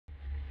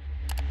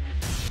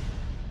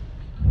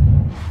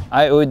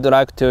I would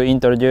like to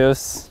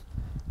introduce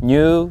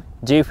new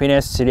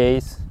G-Finesse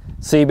series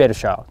Swivel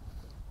Shot.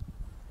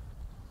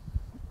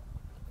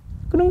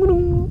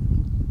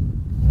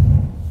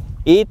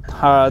 It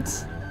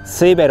has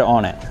swivel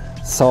on it,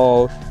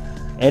 so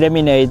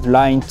eliminate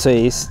line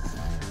twist,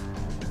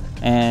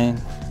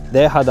 and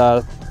they had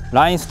a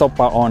line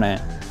stopper on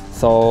it.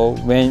 So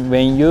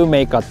when you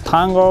make a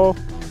tangle,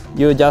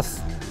 you just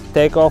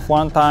take off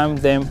one time,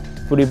 then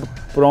flip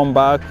from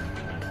back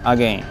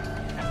again.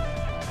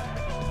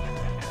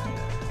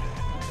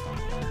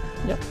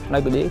 Yep,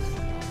 like this.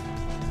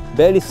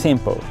 Very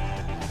simple,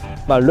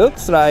 but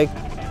looks like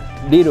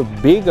little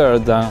bigger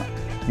than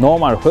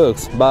normal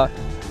hooks, but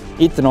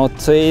it's not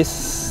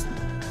twist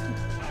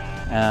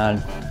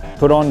and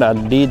put on the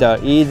leader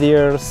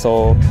easier.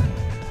 So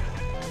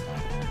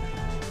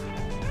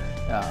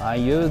I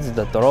use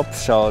the drop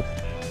shot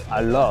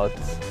a lot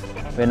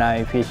when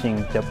I'm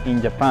fishing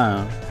in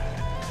Japan.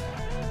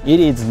 It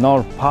is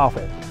not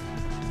perfect.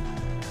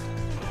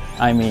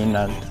 I mean,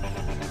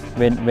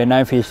 when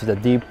I fish the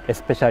deep,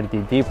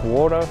 especially deep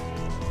water,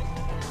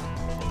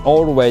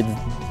 always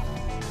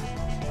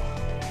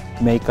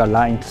make a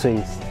line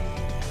twist.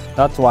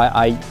 That's why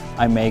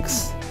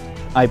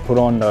I put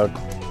on the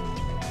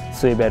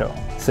swivel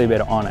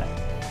on it.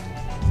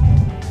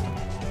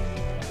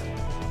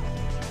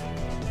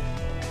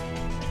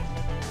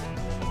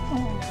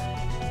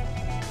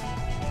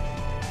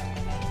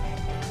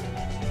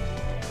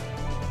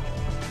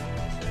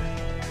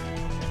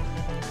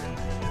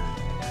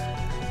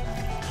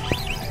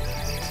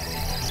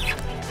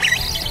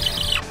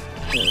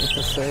 It's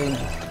the same.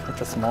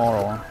 It's a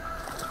small one.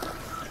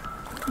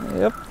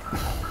 Yep.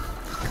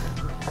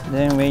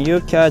 Then when you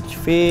catch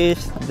fish,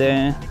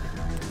 then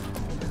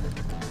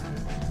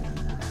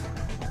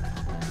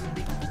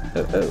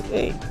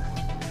hey,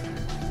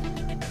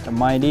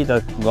 my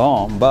leader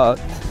gone, but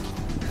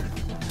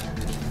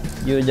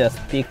you just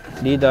pick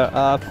leader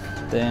up,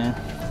 then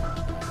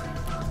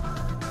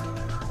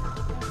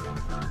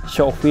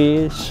show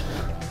fish,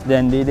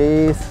 then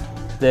release,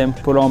 then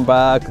put on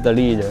back the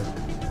leader.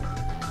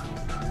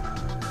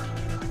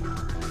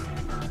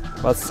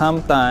 But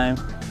sometimes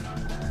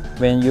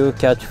when you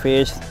catch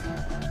fish,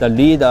 the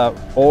leader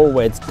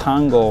always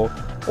tangle,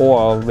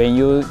 or when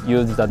you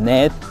use the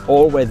net,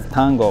 always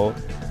tangle.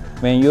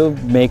 When you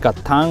make a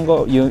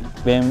tangle,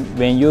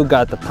 when you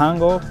got the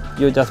tangle,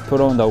 you just put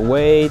on the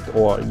weight,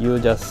 or you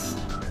just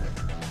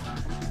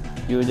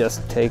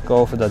take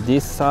off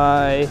this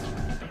side,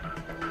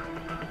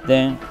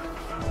 then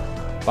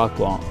back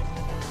on.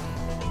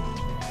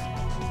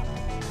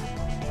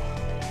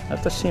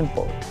 That's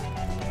simple.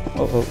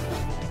 Uh-oh.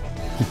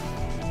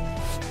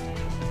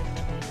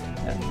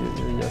 And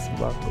you just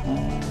back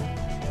on.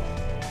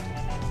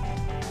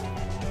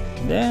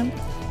 Then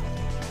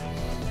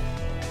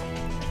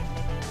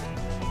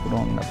put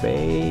on the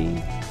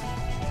bait.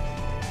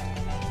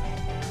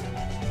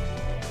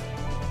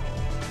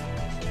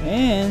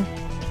 And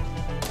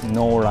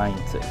no line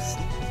twist.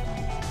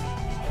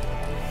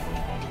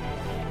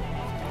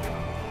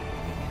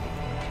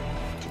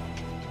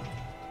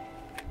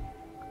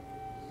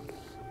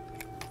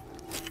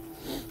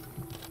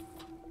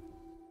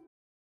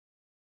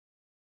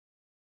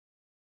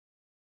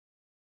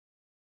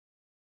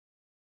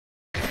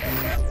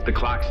 The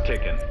clock's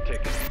ticking.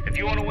 If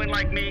you want to win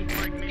like me,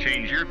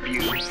 change your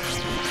views.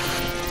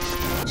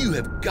 You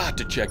have got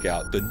to check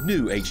out the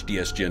new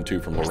HDS Gen 2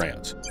 from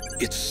Lowrance.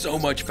 It's so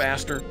much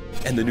faster,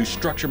 and the new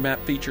structure map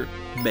feature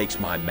makes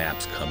my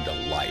maps come to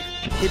life.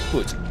 It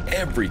puts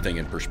everything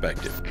in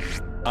perspective.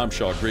 I'm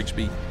Shaw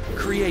Grigsby.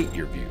 Create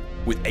your view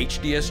with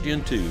HDS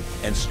Gen 2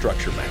 and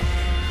structure map.